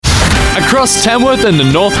Across Tamworth and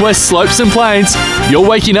the Northwest Slopes and Plains, you're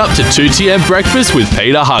waking up to 2TM Breakfast with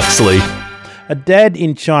Peter Huxley. A dad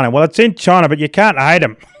in China. Well, it's in China, but you can't hate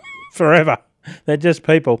them forever. They're just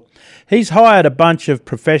people. He's hired a bunch of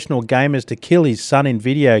professional gamers to kill his son in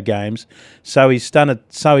video games so his son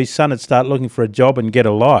would start looking for a job and get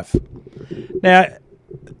a life. Now,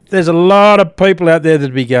 there's a lot of people out there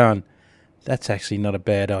that'd be going, that's actually not a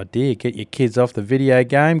bad idea. Get your kids off the video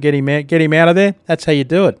game, get him out of there. That's how you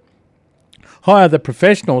do it. Hire the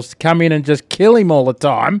professionals to come in and just kill him all the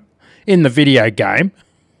time in the video game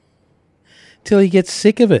till he gets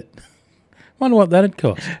sick of it. Wonder what that'd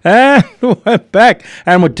cost. And we're back.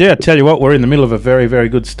 And we'll tell you what, we're in the middle of a very, very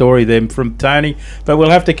good story then from Tony, but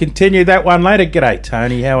we'll have to continue that one later. G'day,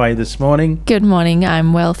 Tony. How are you this morning? Good morning.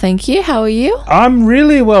 I'm well, thank you. How are you? I'm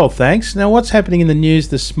really well, thanks. Now, what's happening in the news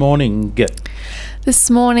this morning?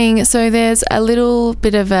 This morning, so there's a little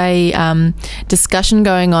bit of a discussion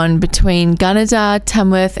going on between Gunnedah,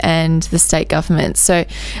 Tamworth and the state government. So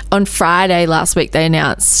on Friday last week, they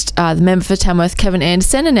announced, the member for Tamworth, Kevin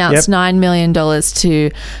Anderson, announced $9 million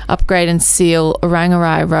to upgrade and seal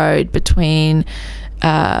Orangarai Road between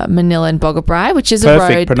Manila and Boggabri, which is a road...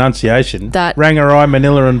 Perfect pronunciation. That Rangarai,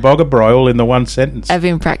 Manila and Boggabri all in the one sentence. I've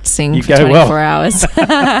been practicing for 24 hours.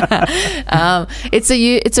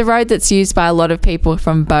 It's a road that's used by a lot of people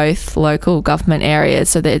from both local government areas,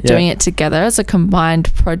 so they're doing it together as a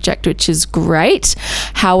combined project, which is great.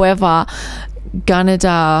 However,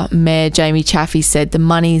 Gunnedah Mayor Jamie Chaffey said the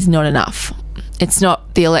money's not enough. It's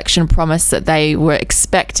not the election promise that they were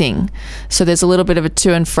expecting. So there's a little bit of a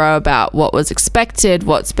to and fro about what was expected,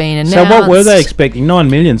 what's been announced. So what were they expecting? 9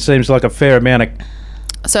 million seems like a fair amount of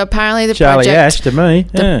So apparently the Charlie project... Ash to me.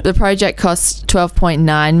 The project cost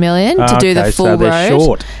 $12.9 million to do the full so they're road.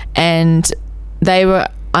 Short. And they were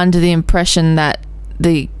under the impression that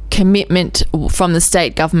the commitment from the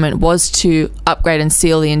state government was to upgrade and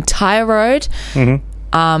seal the entire road. Mm-hmm.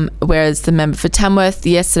 Whereas the member for Tamworth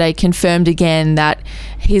yesterday confirmed again that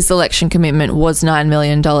his election commitment was $9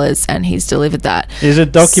 million and he's delivered that. Is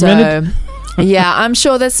it documented? So, yeah, I'm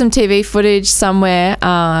sure there's some TV footage somewhere.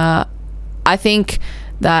 I think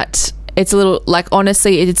that it's a little, like,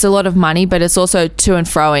 honestly, it's a lot of money, but it's also to and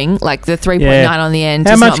froing, like the 3.9 on the end.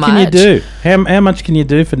 How is much not can much. you do? How much can you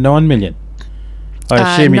do for 9 million?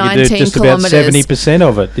 I assume you could do just about 70%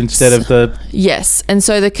 of it instead of the... Yes, and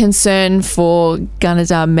so the concern for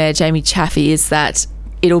Gunnedah Mayor Jamie Chaffey is that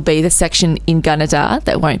it'll be the section in Gunnedah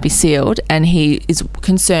that won't be sealed, and he is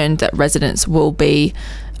concerned that residents will be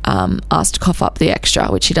asked to cough up the extra,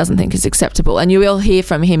 which he doesn't think is acceptable. And you will hear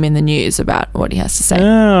from him in the news about what he has to say.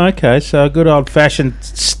 Oh, okay. So a good old-fashioned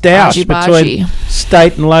stoush between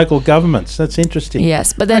state and local governments. That's interesting.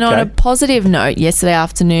 Yes, but then on a positive note, yesterday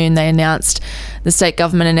afternoon the state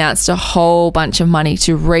government announced a whole bunch of money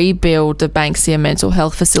to rebuild the Banksia mental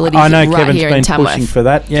health facilities I know right here in Tamworth. Kevin's been pushing for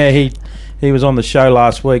that. Yeah, he was on the show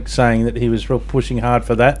last week saying that he was real pushing hard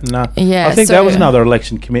for that. And I think that was another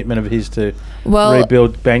election commitment of his to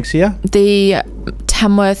rebuild Banksia. The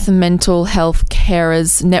Tamworth Mental Health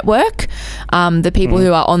Carers Network, the people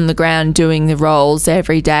who are on the ground doing the roles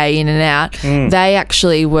every day in and out, they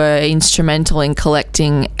actually were instrumental in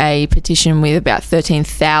collecting a petition with about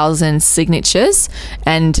 13,000 signatures,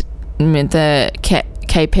 and the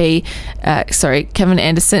Kevin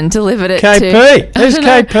Anderson delivered it KP? Who's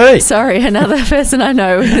KP? Sorry, another person I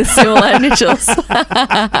know with similar initials.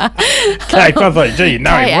 I thought, gee, you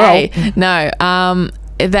know him well.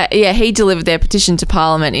 No, he delivered their petition to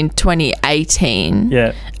Parliament in 2018.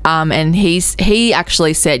 Yeah. And he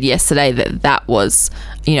actually said yesterday that was,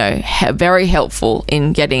 very helpful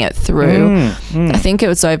in getting it through. I think it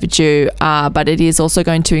was overdue, but it is also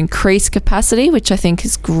going to increase capacity, which I think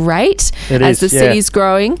is great. As the city's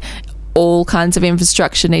growing, all kinds of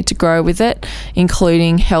infrastructure need to grow with it,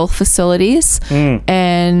 including health facilities.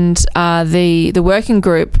 And the working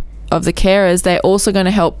group of the carers, they're also going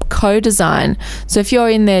to help co-design. So if you're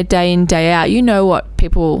in there day in, day out, you know what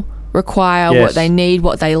people require, what they need,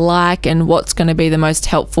 what they like, and what's going to be the most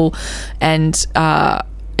helpful and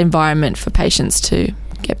environment for patients to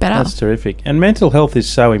get better. That's terrific. And mental health is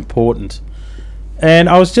so important. And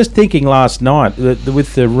I was just thinking last night that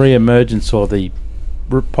with the re-emergence or the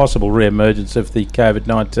possible re-emergence of the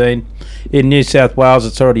COVID-19 in New South Wales,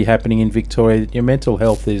 it's already happening in Victoria, your mental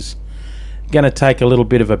health is going to take a little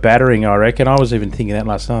bit of a battering, I reckon. I was even thinking that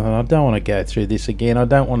last night. I don't want to go through this again. I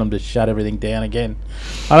don't want them to shut everything down again.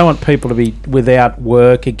 I don't want people to be without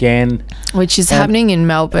work again. Which is happening in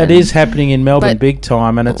Melbourne. It is happening in Melbourne big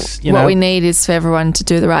time, and it's, what we need is for everyone to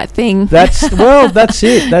do the right thing. That's it. That's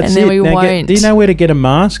and then we won't. Do you know where to get a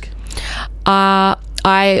mask?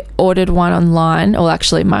 I ordered one online, or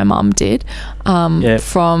actually my mum did,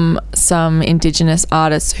 from some Indigenous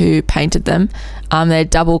artists who painted them. They're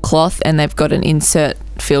double cloth and they've got an insert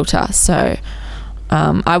filter. So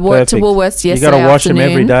I wore it to Woolworths yesterday. You got to wash them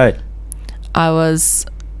every day. I was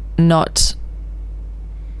not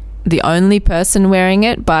the only person wearing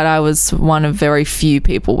it, but I was one of very few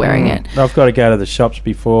people wearing it. I've got to go to the shops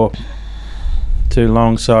before too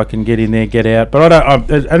long so I can get in there, get out. But I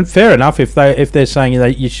don't. And fair enough, if they're saying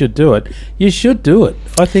that you should do it, you should do it.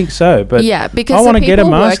 I think so. But yeah, because I want to get a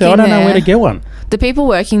mask. I don't know where to get one. The people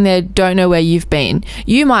working there don't know where you've been.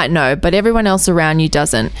 You might know, but everyone else around you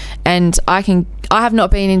doesn't. And I have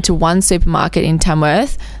not been into one supermarket in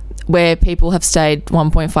Tamworth where people have stayed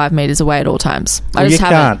 1.5 metres away at all times. I just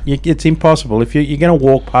haven't. It's impossible. If you're going to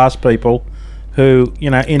walk past people who,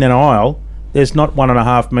 in an aisle, there's not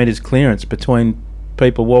 1.5 metres clearance between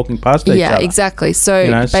people walking past each other. Yeah, exactly. So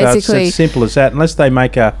basically, so it's as simple as that. Unless they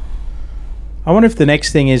make I wonder if the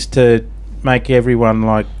next thing is to make everyone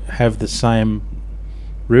have the same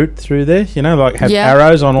route through there. Have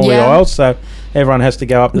arrows on all the aisles, so everyone has to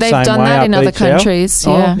go up the same way. They've done that in other countries.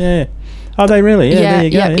 Yeah. Oh, yeah. Oh, they really? Yeah. There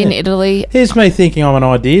you go. Yeah. In Italy. Here's me thinking I'm an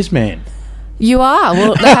ideas man. You are.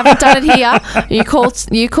 Well, they haven't done it here. You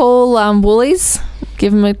call Woolies.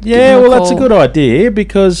 Give them a call. That's a good idea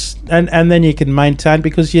because and then you can maintain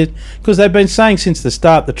because they've been saying since the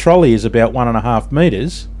start the trolley is about 1.5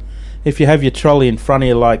 metres. If you have your trolley in front of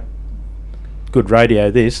you good radio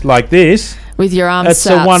like this with your arms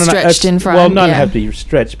stretched in front. Well, not have to be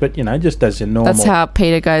stretched, but just as a normal. That's how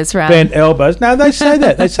Peter goes round. Bent elbows. No, they say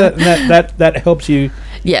that. They say that helps you.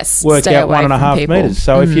 Yes, work out 1.5 metres.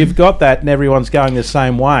 So if you've got that and everyone's going the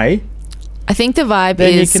same way, I think the vibe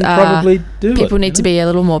then is you can probably do people need to be a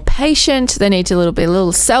little more patient. They need to be a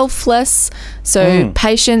little selfless. So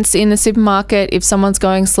patience in the supermarket. If someone's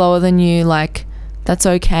going slower than you, that's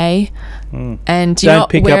okay. And don't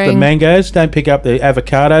pick up the mangoes. Don't pick up the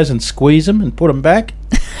avocados and squeeze them and put them back.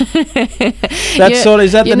 Is that the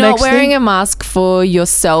next thing? You're not wearing a mask for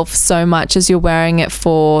yourself so much as you're wearing it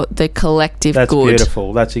for the collective good. That's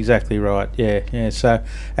beautiful. That's exactly right. Yeah. So,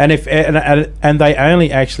 and and they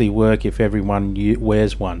only actually work if everyone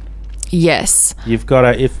wears one. Yes. You've got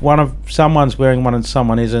to. If someone's wearing one and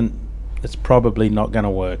someone isn't, it's probably not going to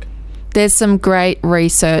work. There's some great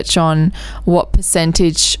research on what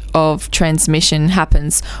percentage of transmission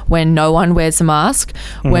happens when no one wears a mask,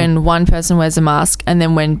 when one person wears a mask, and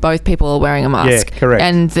then when both people are wearing a mask. Yeah, correct.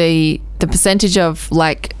 And the percentage of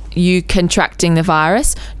you contracting the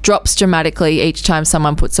virus drops dramatically each time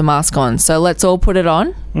someone puts a mask on. So let's all put it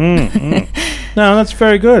on. No, that's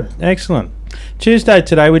very good. Excellent. Tuesday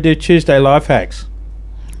today, we do Tuesday life hacks.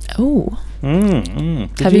 Oh.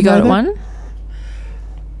 Have you got one?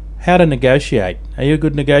 How to negotiate. Are you a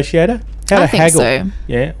good negotiator? How to haggle. So.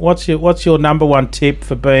 Yeah. What's your number one tip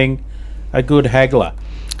for being a good haggler?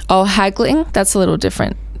 Oh, haggling? That's a little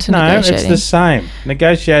different to negotiating. No, it's the same.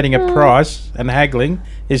 Negotiating a price and haggling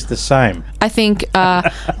is the same. I think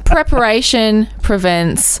preparation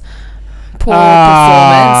prevents poor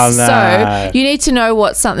performance. No. So you need to know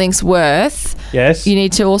what something's worth. Yes. You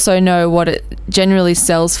need to also know what it generally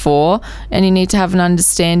sells for, and you need to have an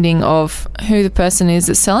understanding of who the person is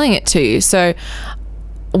that's selling it to you. So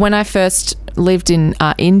when I first lived in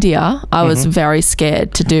India, I was very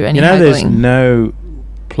scared to do any haggling. There's no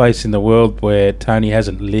place in the world where Tony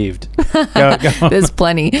hasn't lived. Go on. There's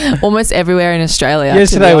plenty. Almost everywhere in Australia.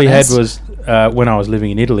 Yesterday we had was when I was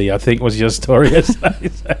living in Italy, I think was your story yesterday.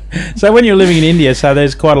 So when you're living in India, so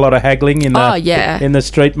there's quite a lot of haggling in the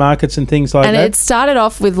street markets and things like that. And it started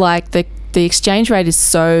off with the exchange rate is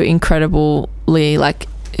so incredibly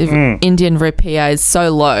Indian rupee is so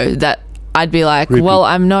low that I'd be like, rupee. Well,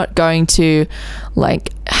 I'm not going to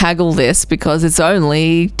haggle this because it's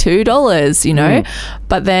only $2,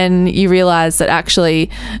 But then you realize that actually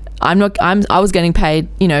I was getting paid,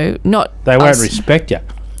 not. They won't respect you.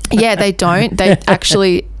 Yeah, they don't. They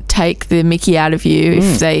actually take the mickey out of you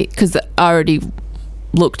because they already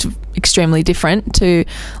looked extremely different to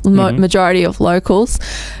majority of locals.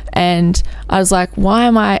 And I was like, why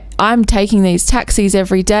am I'm taking these taxis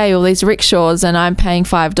every day or these rickshaws and I'm paying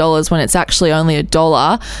 $5 when it's actually only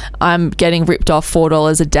 $1. I'm getting ripped off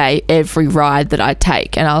 $4 a day every ride that I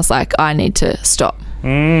take. And I was like, I need to stop.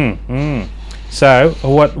 So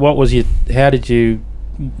what's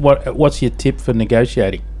your tip for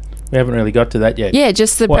negotiating? We haven't really got to that yet. Yeah,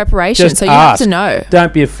 just the preparation. So you have to know.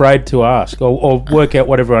 Don't be afraid to ask or work out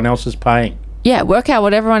what everyone else is paying. Yeah, work out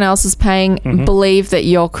what everyone else is paying. Believe that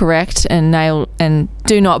you're correct and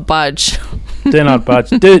do not budge. Do not budge.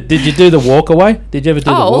 Did you do the walk away? Did you ever do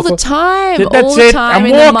the walk away? All the time. That's All the it. time I'm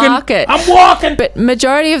in walking. the market. I'm walking. But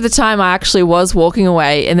majority of the time I actually was walking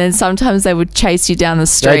away, and then sometimes they would chase you down the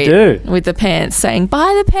street do. with the pants saying,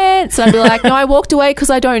 buy the pants. And I'd be like, no, I walked away because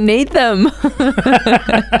I don't need them.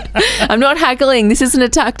 I'm not haggling. This isn't a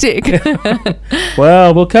tactic.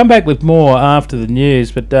 Well, we'll come back with more after the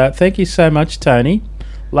news, but thank you so much, Tony.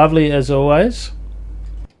 Lovely as always.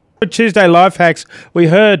 Tuesday Life Hacks, we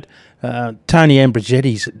heard Tony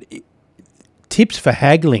Ambrogetti's tips for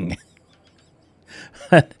haggling.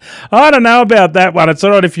 I don't know about that one. It's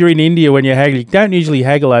all right if you're in India when you're haggling. You don't usually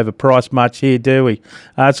haggle over price much here, do we?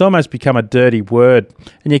 It's almost become a dirty word,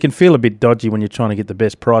 and you can feel a bit dodgy when you're trying to get the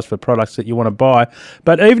best price for products that you want to buy.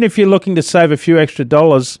 But even if you're looking to save a few extra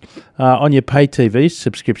dollars on your pay TV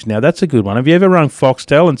subscription, now that's a good one. Have you ever rung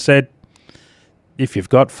Foxtel and said, if you've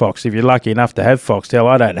got Fox, if you're lucky enough to have Foxtel,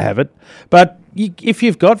 I don't have it. But if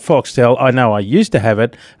you've got Foxtel, I know I used to have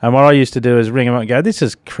it, and what I used to do is ring them up and go, this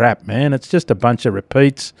is crap, man. It's just a bunch of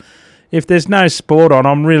repeats. If there's no sport on,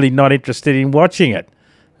 I'm really not interested in watching it.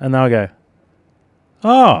 And they'll go,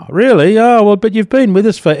 oh, really? Oh, well, but you've been with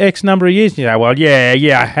us for X number of years. And you go, well, yeah,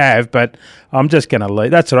 I have, but I'm just going to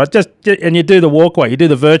leave. That's all right. And you do the walkaway. You do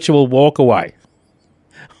the virtual walkaway.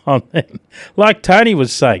 Like Tony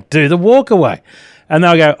was saying, do the walkaway. And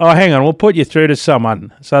they'll go, oh, hang on, we'll put you through to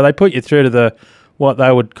someone. So they put you through to what they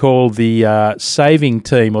would call the saving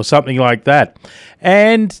team or something like that.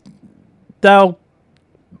 And they'll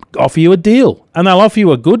offer you a deal. And they'll offer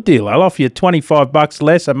you a good deal. They'll offer you $25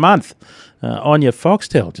 less a month on your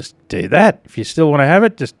Foxtel. Just do that. If you still want to have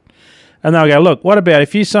it, and they'll go, look, what about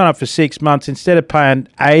if you sign up for 6 months, instead of paying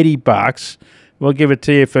 $80, we'll give it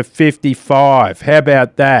to you for $55. How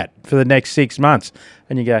about that for the next 6 months?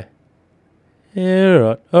 And you go,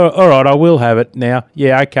 yeah, all right, I will have it now.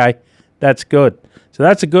 Yeah, okay, that's good. So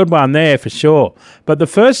that's a good one there for sure. But the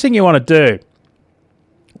first thing you want to do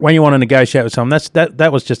when you want to negotiate with someone, that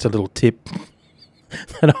was just a little tip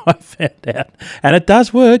that I found out. And it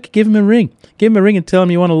does work. Give them a ring. Give them a ring and tell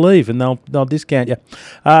them you want to leave, and they'll discount you.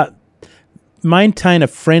 Maintain a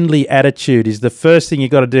friendly attitude is the first thing you've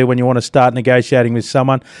got to do when you want to start negotiating with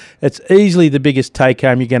someone. It's easily the biggest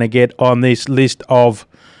take-home you're going to get on this list of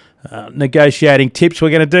negotiating tips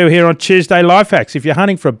we're going to do here on Tuesday Life Hacks. If you're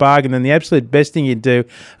hunting for a bargain, then the absolute best thing you do,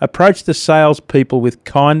 approach the salespeople with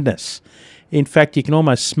kindness. In fact, you can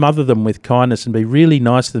almost smother them with kindness and be really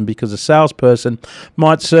nice to them, because a salesperson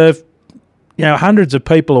might serve hundreds of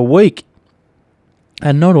people a week.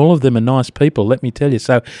 And not all of them are nice people, let me tell you.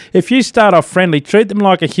 So if you start off friendly, treat them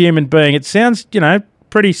like a human being. It sounds,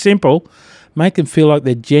 pretty simple. Make them feel like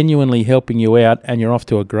they're genuinely helping you out, and you're off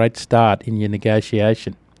to a great start in your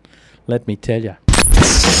negotiation. Let me tell you.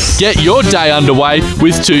 Get your day underway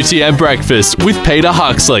with 2TM Breakfast with Peter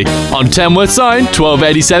Huxley on Tamworth Zone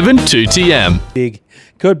 1287 2TM. Big.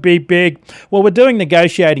 Could be big. Well, we're doing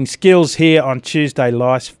negotiating skills here on Tuesday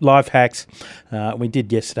Life Hacks. We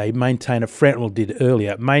did yesterday. Maintain a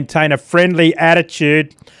friendly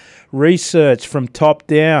attitude. Research from top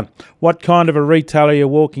down. What kind of a retailer you're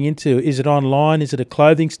walking into? Is it online? Is it a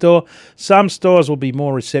clothing store? Some stores will be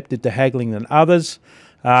more receptive to haggling than others,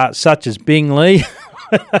 such as Bingley.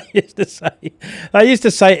 They used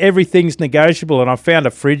to say everything's negotiable, and I found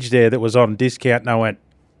a fridge there that was on discount, and I went,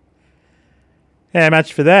 how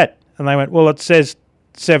much for that? And they went, well, it says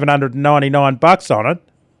 $799 on it.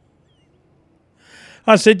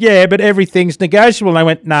 I said, yeah, but everything's negotiable. And they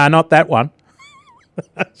went, nah, not that one.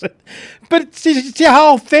 I said, but it's your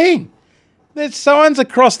whole thing. There's signs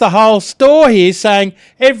across the whole store here saying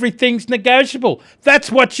everything's negotiable.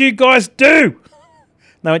 That's what you guys do.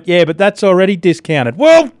 And they went, yeah, but that's already discounted.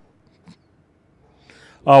 Well,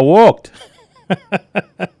 I walked.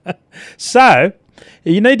 So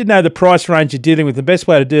you need to know the price range you're dealing with. The best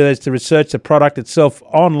way to do that is to research the product itself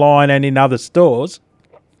online and in other stores.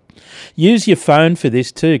 Use your phone for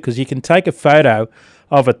this too, because you can take a photo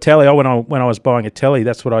of a telly. When I was buying a telly,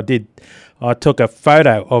 that's what I did. I took a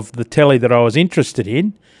photo of the telly that I was interested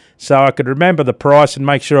in, so I could remember the price and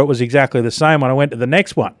make sure it was exactly the same when I went to the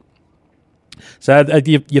next one. So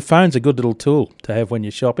your phone's a good little tool to have when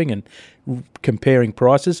you're shopping and comparing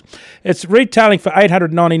prices. It's retailing for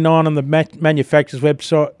 $899 on the manufacturer's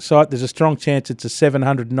website. There's a strong chance it's a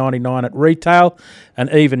 $799 at retail,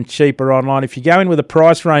 and even cheaper online. If you go in with a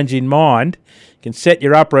price range in mind, you can set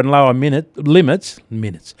your upper and lower limits,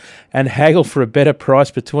 and haggle for a better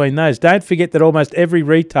price between those. Don't forget that almost every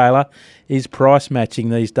retailer is price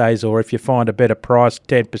matching these days, or if you find a better price,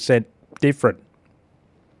 10% different.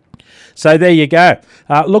 So there you go.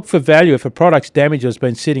 Look for value. If a product's damaged or has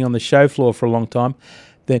been sitting on the show floor for a long time,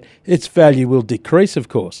 then its value will decrease, of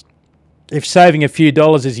course. If saving a few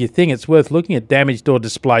dollars is your thing, it's worth looking at damaged or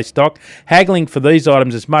display stock. Haggling for these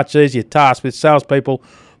items is much easier task, with salespeople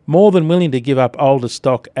more than willing to give up older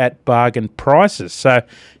stock at bargain prices. So,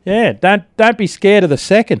 yeah, don't be scared of the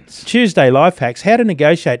seconds. Tuesday life hacks, how to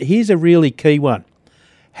negotiate. Here's a really key one.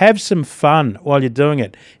 Have some fun while you're doing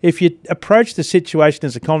it. If you approach the situation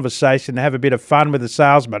as a conversation and have a bit of fun with the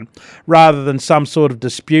salesman rather than some sort of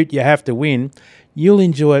dispute you have to win, you'll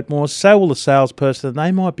enjoy it more. So will the salesperson, and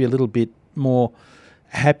they might be a little bit more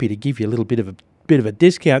happy to give you a little bit of a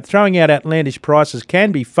discount. Throwing out outlandish prices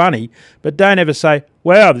can be funny, but don't ever say,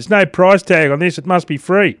 wow, there's no price tag on this, it must be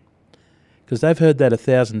free. Because they've heard that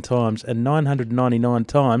 1,000 times, and 999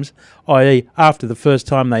 times, i.e. after the first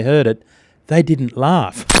time they heard it, they didn't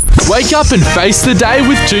laugh. Wake up and face the day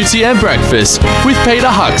with 2TM Breakfast with Peter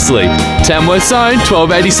Huxley. Tamworth Zone,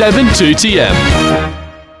 1287 2TM.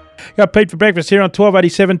 Got Pete for breakfast here on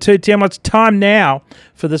 1287 2TM. Well, it's time now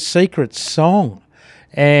for the secret song.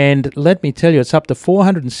 And let me tell you, it's up to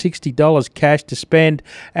 $460 cash to spend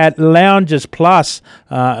at Lounges Plus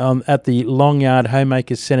at the Longyard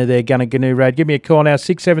Homemakers Centre there, Gunnaganu Road. Give me a call now,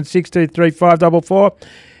 67623544.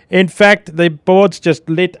 In fact, the board's just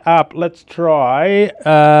lit up. Let's try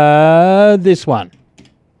this one.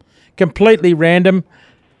 Completely random.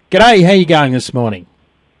 G'day, how you going this morning?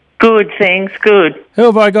 Good, thanks, good. Who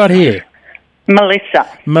have I got here? Melissa.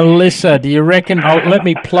 Melissa, do you reckon... let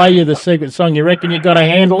me play you the secret song. You reckon you got a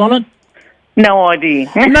handle on it? No idea.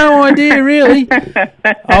 No idea, really.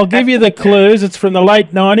 I'll give you the clues. It's from the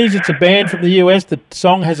late 90s. It's a band from the US. The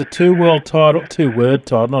song has a two-word title,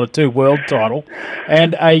 not a two-world title,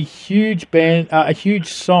 and a huge band, a huge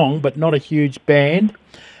song, but not a huge band.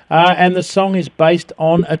 And the song is based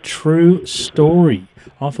on a true story.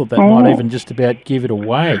 I thought that might even just about give it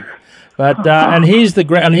away. But here's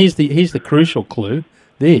the crucial clue.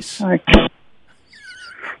 This. Okay.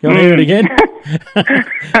 You want to hear it again?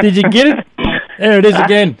 Did you get it? There it is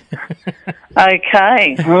again.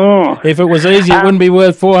 Okay. Oh. If it was easy, it wouldn't be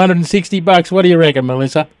worth $460. What do you reckon,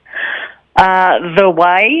 Melissa? The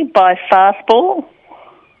Way by Fastball.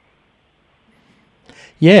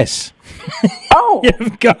 Yes. Oh,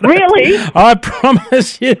 You've got really? It. I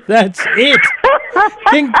promise you that's it.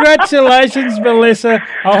 Congratulations, Melissa.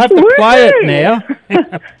 I'll have to play it now.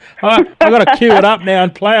 I've got to cue it up now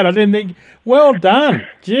and play it. I didn't think... Well done.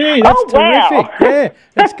 Gee, that's terrific. Wow. Yeah,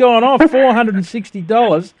 that's gone off.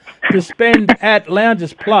 $460 to spend at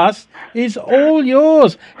Lounges Plus is all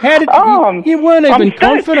yours. How did you weren't even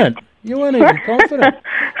confident. You weren't even confident.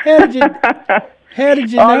 How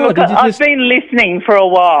did you know? Look, I've been listening for a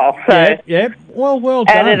while. So yeah. Well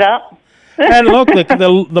done. Add it up. And look,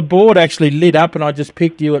 the board actually lit up, and I just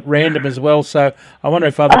picked you at random as well, so I wonder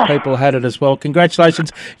if other people had it as well.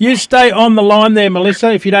 Congratulations. You stay on the line there,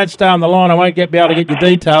 Melissa. If you don't stay on the line, I won't be able to get your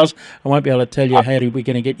details. I won't be able to tell you how we're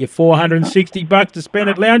going to get you $460 to spend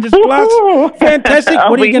at Lounges Plus. Fantastic.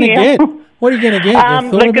 What are you going to get? What are you going to get?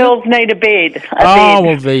 The girls need a bed.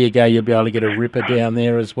 Well, there you go. You'll be able to get a ripper down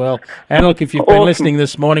there as well. And look, if you've been listening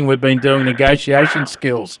this morning, we've been doing negotiation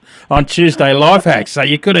skills on Tuesday Life Hacks, so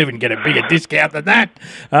you could even get a bigger discount than that.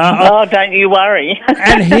 Don't you worry.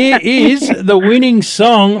 And here is the winning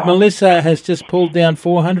song. Melissa has just pulled down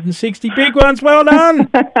 460 big ones. Well done.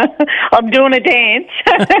 I'm doing a dance.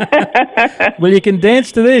 Well, you can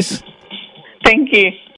dance to this. Thank you.